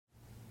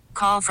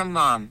call from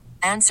mom.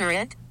 Answer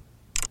it.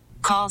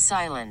 Call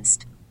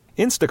silenced.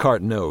 Instacart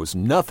knows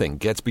nothing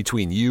gets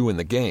between you and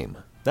the game.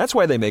 That's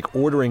why they make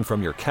ordering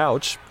from your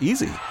couch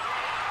easy.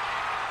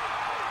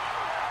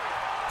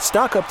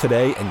 Stock up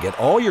today and get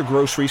all your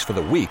groceries for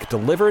the week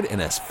delivered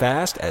in as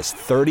fast as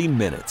 30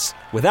 minutes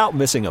without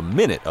missing a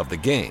minute of the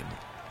game.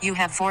 You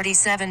have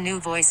 47 new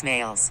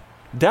voicemails.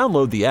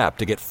 Download the app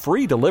to get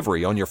free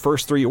delivery on your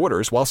first 3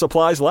 orders while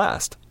supplies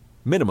last.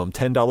 Minimum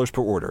 $10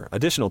 per order.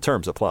 Additional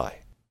terms apply.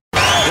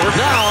 We're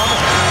down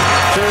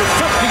to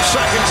 50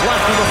 seconds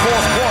left in the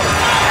fourth quarter.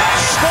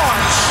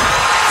 Starks.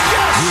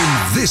 Yes!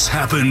 When this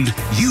happened,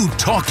 you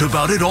talked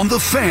about it on The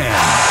Fan.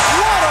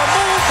 What a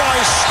move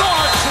by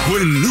Starks!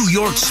 When New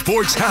York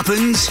sports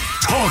happens,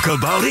 talk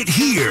about it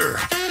here.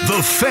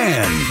 The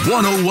Fan,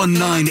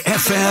 101.9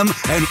 FM,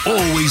 and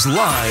always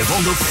live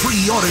on the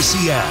free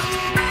Odyssey app.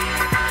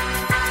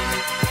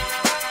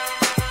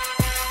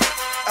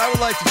 I would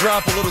like to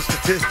drop a little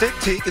statistic.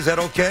 Teak, is that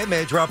okay?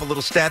 May I drop a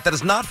little stat that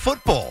is not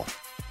football?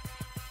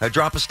 I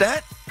drop a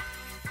stat?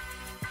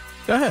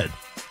 Go ahead.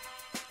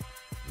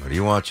 What are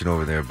you watching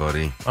over there,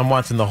 buddy? I'm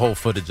watching the whole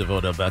footage of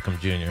Odell Beckham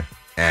Jr.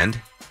 And?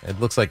 It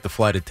looks like the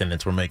flight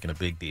attendants were making a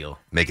big deal.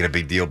 Making a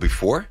big deal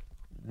before?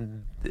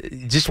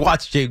 Just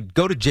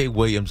go to Jay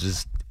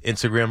Williams'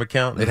 Instagram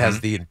account. It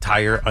has the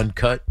entire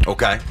uncut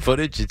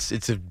footage.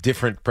 It's a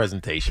different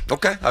presentation.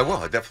 Okay, I will.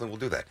 I definitely will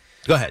do that.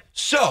 Go ahead.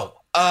 So,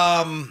 we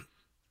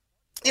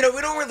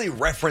don't really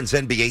reference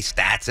NBA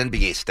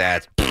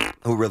stats.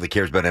 Who really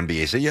cares about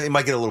NBA? So, you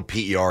might get a little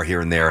PER here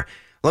and there.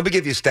 Let me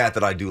give you a stat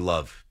that I do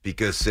love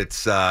because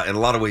it's, in a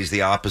lot of ways,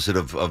 the opposite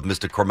of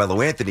Mr.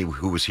 Carmelo Anthony,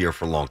 who was here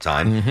for a long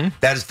time. Mm-hmm.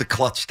 That is the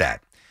clutch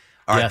stat.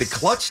 All right, the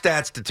clutch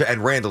stats,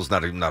 and Randall's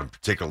not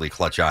particularly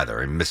clutch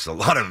either. He missed a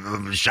lot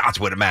of shots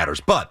when it matters.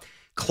 But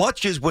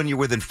clutch is when you're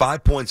within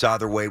 5 points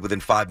either way, within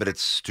 5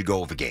 minutes to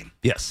go of a game.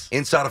 Yes.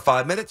 Inside of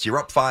 5 minutes, you're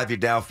up 5, you're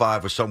down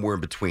 5, or somewhere in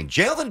between.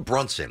 Jalen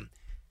Brunson,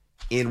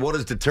 in what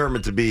is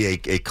determined to be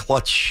a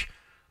clutch,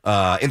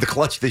 in the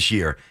clutch this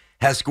year,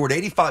 has scored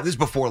 85. This is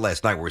before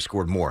last night where he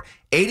scored more.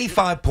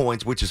 85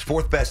 points, which is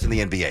fourth best in the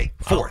NBA.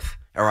 Fourth,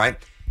 all right?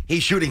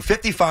 He's shooting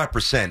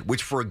 55%,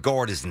 which for a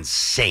guard is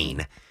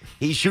insane.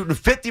 He's shooting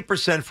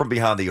 50% from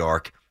behind the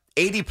arc,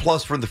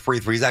 80-plus from the free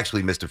throw. He's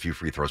actually missed a few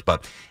free throws,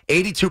 but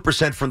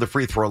 82% from the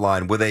free throw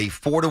line with a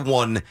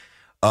 4-to-1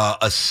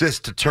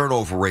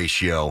 assist-to-turnover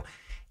ratio.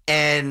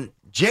 And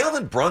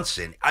Jalen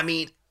Brunson, I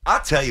mean,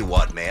 I'll tell you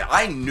what, man.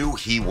 I knew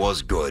he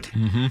was good.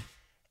 Mm-hmm.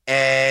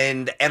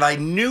 And I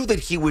knew that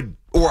he would,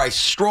 or I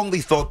strongly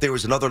thought there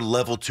was another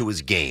level to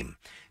his game.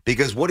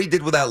 Because what he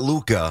did without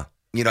Luka,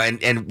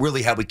 and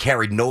really how we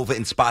carried Nova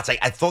in spots,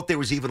 I thought there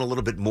was even a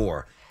little bit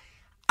more.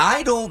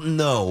 I don't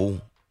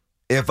know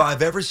if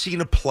I've ever seen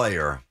a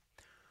player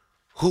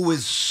who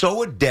is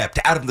so adept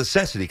out of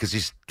necessity, because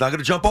he's not going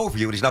to jump over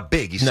you, and he's not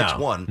big. He's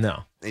 6'1".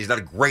 No. He's not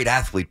a great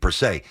athlete per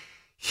se.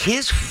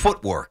 His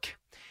footwork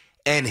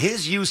and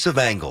his use of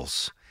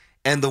angles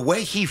and the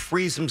way he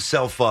frees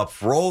himself up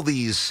for all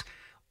these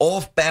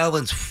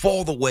off-balance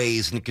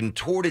fallaways and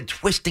contorted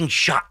twisting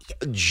shot.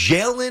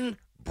 Jalen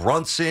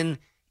Brunson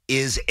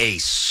is a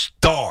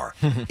star.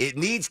 It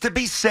needs to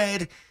be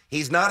said.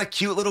 He's not a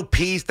cute little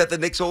piece that the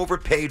Knicks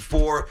overpaid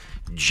for.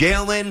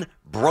 Jalen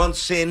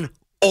Brunson,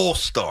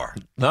 all-star.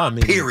 No, I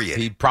mean, period.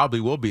 He probably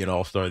will be an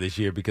all-star this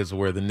year because of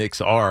where the Knicks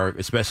are,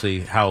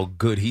 especially how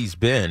good he's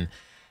been.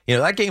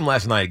 That game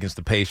last night against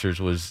the Pacers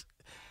was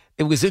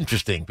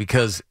interesting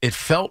because it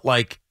felt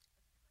like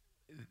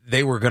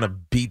they were going to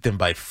beat them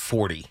by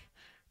 40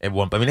 at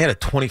one point. I mean, they had a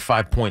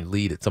 25-point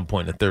lead at some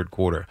point in the third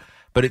quarter.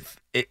 But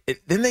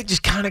then they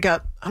just kind of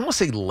got, I don't want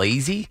to say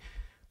lazy,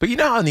 but you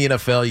know how in the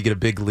NFL you get a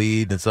big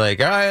lead and it's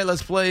like, all right,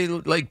 let's play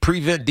like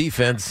prevent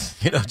defense.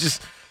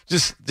 Just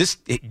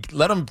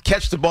let them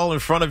catch the ball in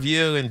front of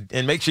you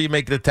and make sure you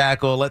make the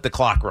tackle, let the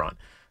clock run.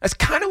 That's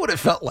kind of what it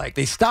felt like.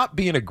 They stopped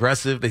being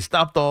aggressive. They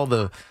stopped all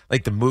the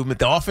movement.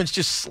 The offense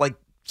just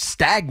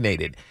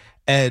stagnated.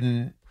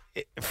 And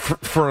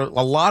for a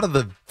lot of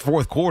the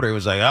fourth quarter, it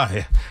was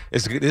like,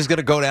 it's going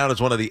to go down as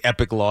one of the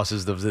epic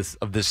losses of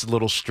this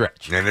little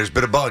stretch. And there's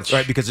been a bunch.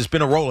 Right, because it's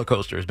been a roller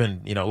coaster. It's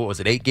been, what was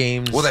it, 8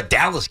 games? Well, that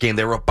Dallas game,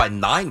 they were up by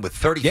 9 with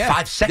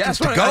 35 seconds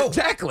to go.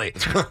 Exactly.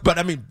 But,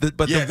 I mean, the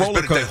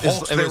roller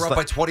coaster. They were up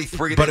by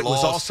 23. But it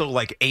was also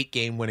like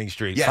 8-game winning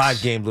streak,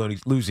 5-game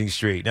losing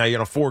streak. Now you're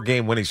on a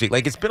 4-game winning streak.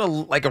 Like, it's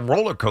been like a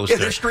roller coaster. Yeah,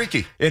 they're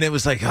streaky. And it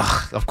was like,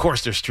 of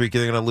course they're streaky.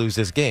 They're going to lose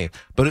this game.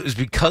 But it was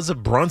because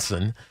of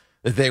Brunson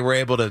that they were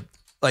able to,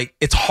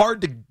 it's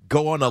hard to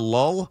go on a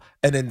lull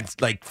and then,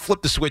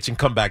 flip the switch and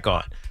come back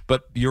on.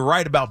 But you're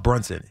right about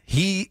Brunson.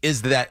 He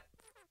is that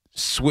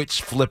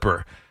switch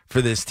flipper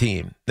for this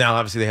team. Now,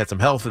 obviously, they had some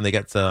health and they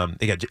got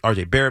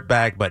RJ Barrett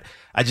back. But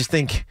I just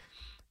think,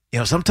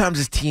 sometimes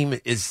this team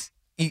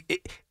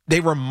they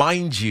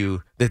remind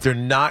you that they're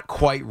not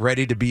quite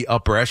ready to be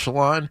upper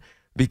echelon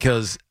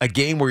because a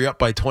game where you're up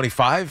by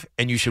 25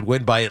 and you should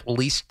win by at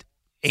least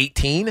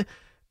 18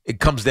 it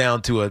comes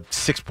down to a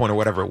 6-point or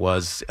whatever it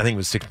was. I think it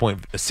was a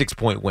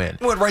 6-point win.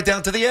 It went right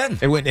down to the end.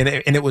 It went, and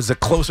it was a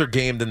closer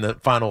game than the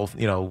final,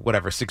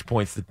 6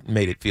 points that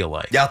made it feel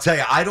like. Yeah, I'll tell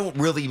you, I don't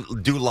really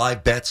do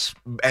live bets,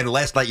 and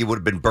last night you would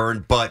have been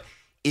burned, but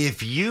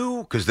if you,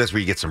 because that's where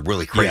you get some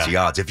really crazy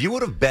odds, if you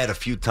would have bet a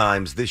few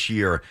times this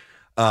year,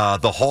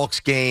 the Hawks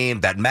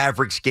game, that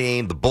Mavericks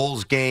game, the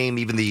Bulls game,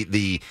 even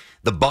the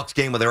Bucks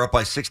game when they're up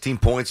by 16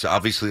 points,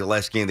 obviously the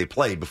last game they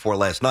played before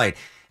last night,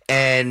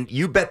 and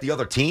you bet the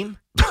other team,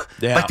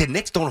 like the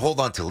Knicks don't hold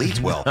on to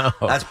leads well. No.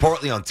 That's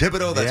partly on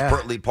Thibodeau. That's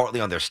partly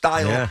on their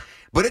style. Yeah.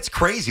 But it's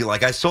crazy.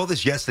 Like, I saw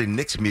this yesterday,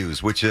 Knicks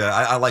Muse, which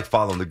I like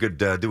following. They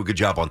do a good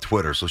job on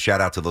Twitter, so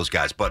shout out to those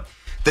guys. But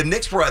the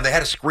Knicks they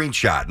had a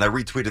screenshot, and I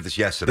retweeted this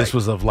yesterday. This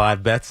was of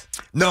live bets?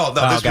 No,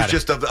 this was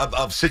just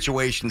of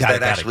situations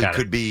that actually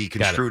could be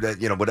construed as,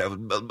 whatever,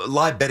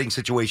 live betting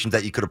situations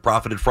that you could have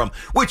profited from,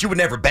 which you would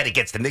never bet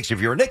against the Knicks if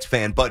you're a Knicks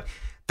fan. But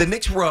the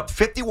Knicks were up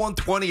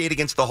 51-28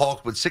 against the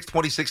Hawks with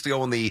 6:26 to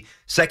go in the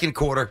second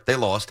quarter. They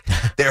lost.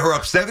 They were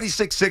up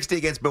 76-60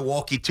 against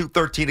Milwaukee,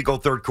 2:13 to go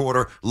third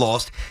quarter.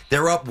 Lost.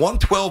 They're up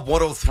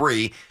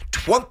 112-103,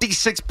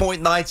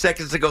 26.9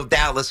 seconds to go.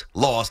 Dallas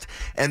lost.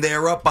 And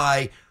they're up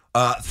by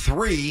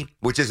 3,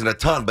 which isn't a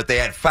ton, but they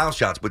had foul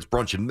shots, which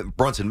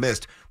Brunson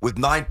missed, with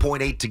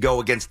 9.8 to go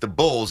against the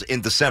Bulls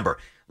in December.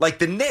 Like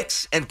the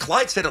Knicks, and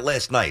Clyde said it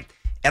last night,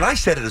 and I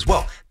said it as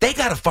well, they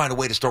got to find a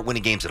way to start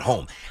winning games at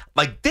home.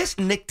 Like this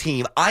Knicks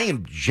team, I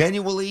am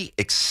genuinely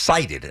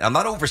excited. I'm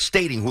not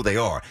overstating who they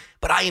are,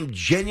 but I am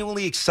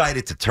genuinely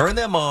excited to turn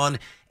them on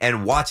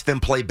and watch them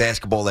play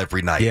basketball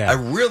every night. Yeah. I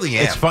really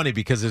am. It's funny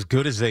because as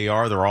good as they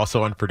are, they're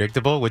also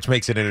unpredictable, which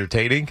makes it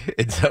entertaining.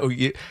 And so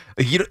you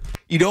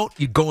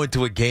go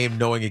into a game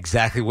knowing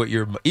exactly what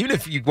even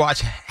if you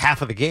watch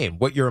half of the game,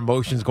 what your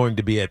emotion is going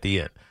to be at the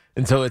end.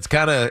 And so it's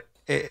kind of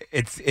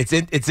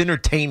it's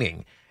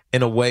entertaining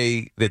in a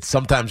way that's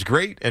sometimes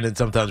great and then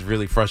sometimes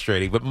really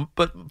frustrating.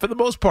 But for the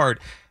most part,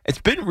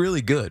 it's been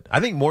really good. I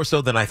think more so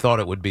than I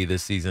thought it would be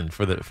this season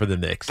for the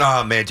Knicks.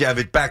 Oh, man,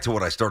 back to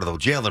what I started, though.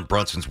 Jalen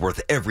Brunson's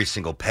worth every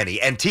single penny.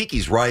 And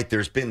Tiki's right.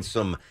 There's been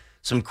some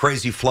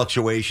crazy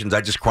fluctuations. I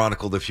just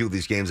chronicled a few of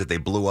these games that they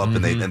blew up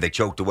and they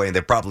choked away, and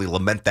they probably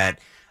lament that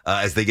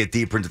as they get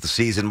deeper into the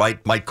season.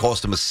 Might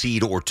cost them a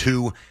seed or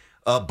two.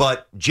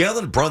 But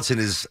Jalen Brunson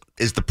is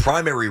the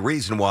primary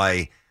reason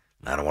why,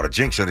 I don't want to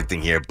jinx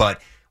anything here,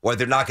 but why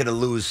they're not going to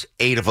lose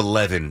 8 of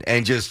 11,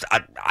 and just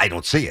I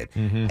don't see it.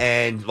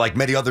 And like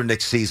many other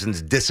Knicks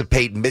seasons,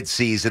 dissipate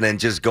midseason and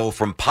just go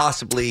from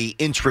possibly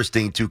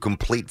interesting to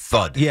complete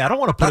thud. Yeah, I don't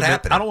want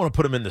to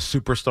put him in the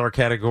superstar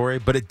category,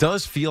 but it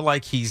does feel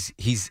like he's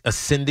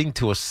ascending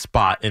to a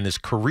spot in his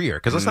career.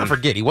 Because let's not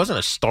forget, he wasn't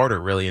a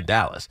starter really in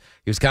Dallas.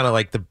 He was kind of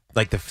like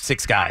the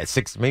sixth guy,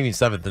 maybe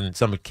seventh in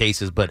some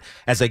cases. But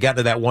as they got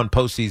to that one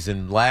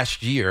postseason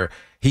last year,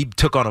 he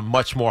took on a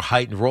much more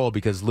heightened role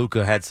because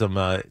Luka had some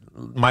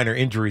minor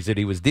injuries that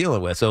he was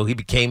dealing with. So he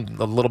became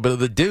a little bit of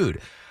the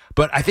dude.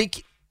 But I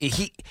think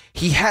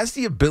he has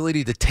the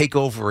ability to take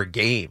over a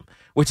game,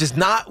 which is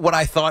not what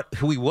I thought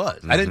who he was.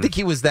 I didn't think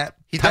he was that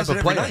type of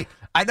player. Night.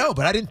 I know,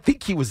 but I didn't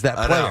think he was that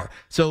player.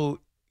 So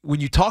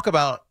when you talk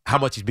about how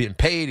much he's being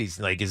paid,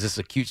 he's like, is this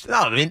a cute? No,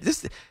 I mean,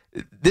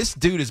 this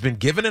dude has been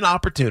given an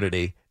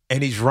opportunity,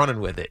 and he's running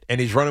with it. And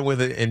he's running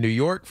with it in New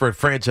York for a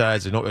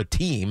franchise, a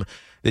team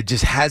that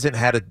just hasn't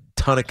had a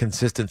ton of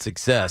consistent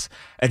success.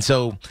 And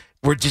so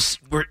we're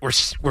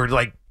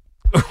like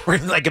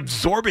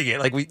absorbing it.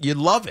 Like you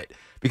love it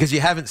because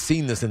you haven't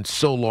seen this in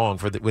so long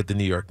with the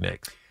New York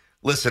Knicks.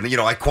 Listen,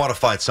 I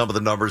quantified some of the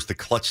numbers, the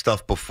clutch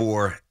stuff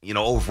before.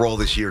 Overall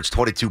this year, it's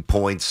 22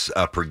 points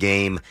per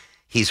game.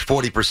 He's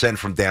 40%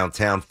 from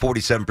downtown,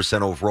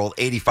 47% overall,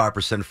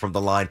 85% from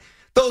the line.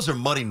 Those are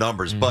money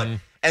numbers,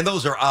 and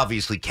those are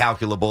obviously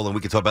calculable, and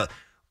we can talk about.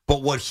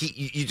 But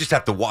you just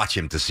have to watch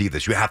him to see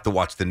this. You have to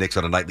watch the Knicks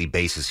on a nightly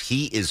basis.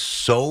 He is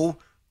so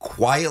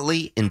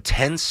quietly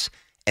intense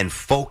and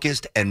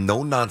focused and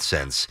no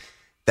nonsense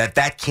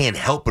that can't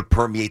help but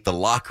permeate the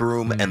locker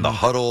room and the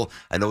huddle.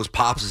 I know his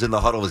pops is in the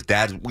huddle. His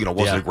dad,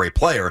 wasn't a great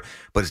player,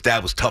 but his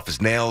dad was tough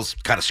as nails,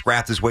 kind of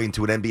scrapped his way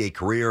into an NBA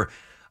career.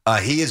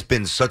 He has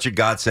been such a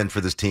godsend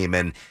for this team.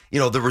 And,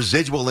 the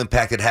residual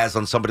impact it has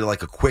on somebody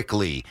like a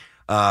Quickly,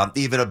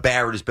 even a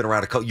Barrett has been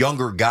around, a couple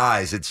younger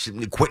guys. It's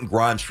Quentin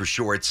Grimes for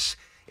sure. It's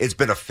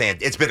been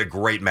a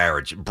great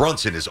marriage.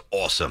 Brunson is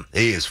awesome.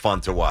 He is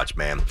fun to watch,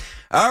 man.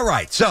 All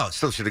right, so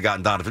still should have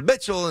gotten Donovan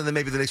Mitchell, and then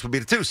maybe the Knicks would be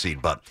the 2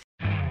 seed. But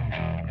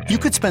you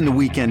could spend the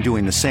weekend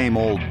doing the same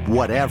old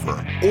whatever,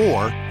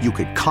 or you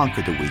could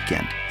conquer the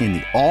weekend in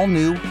the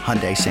all-new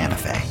Hyundai Santa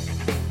Fe.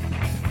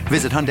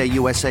 Visit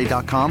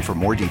HyundaiUSA.com for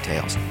more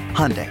details.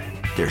 Hyundai,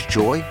 there's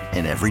joy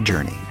in every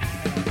journey.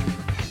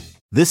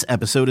 This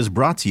episode is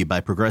brought to you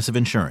by Progressive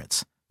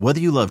Insurance.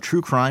 Whether you love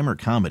true crime or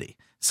comedy,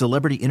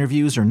 celebrity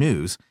interviews or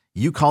news,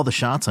 you call the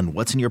shots on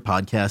what's in your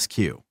podcast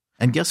queue.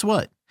 And guess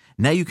what?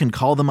 Now you can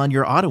call them on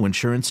your auto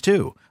insurance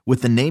too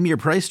with the Name Your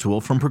Price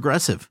tool from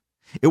Progressive.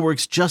 It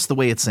works just the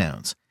way it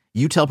sounds.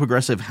 You tell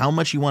Progressive how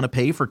much you want to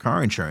pay for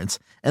car insurance,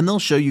 and they'll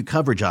show you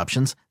coverage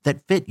options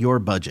that fit your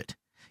budget.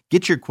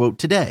 Get your quote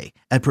today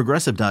at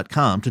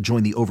Progressive.com to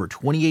join the over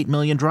 28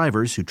 million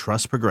drivers who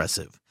trust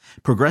Progressive.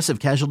 Progressive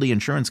Casualty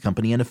Insurance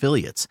Company and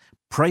Affiliates.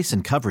 Price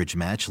and coverage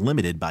match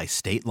limited by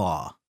state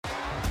law.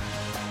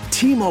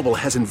 T-Mobile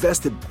has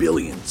invested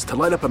billions to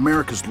light up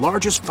America's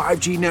largest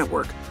 5G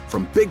network,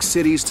 from big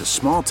cities to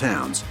small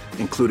towns,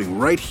 including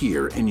right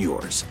here in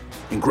yours.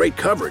 And great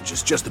coverage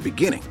is just the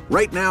beginning.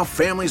 Right now,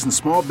 families and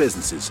small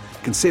businesses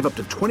can save up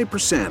to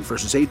 20%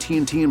 versus AT&T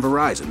and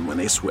Verizon when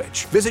they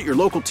switch. Visit your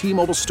local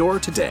T-Mobile store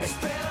today.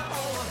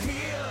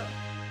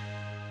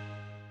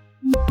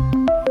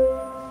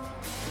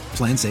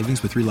 Plan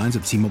savings with 3 lines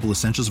of T-Mobile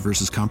Essentials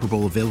versus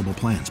comparable available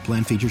plans.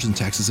 Plan features and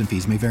taxes and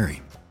fees may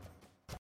vary.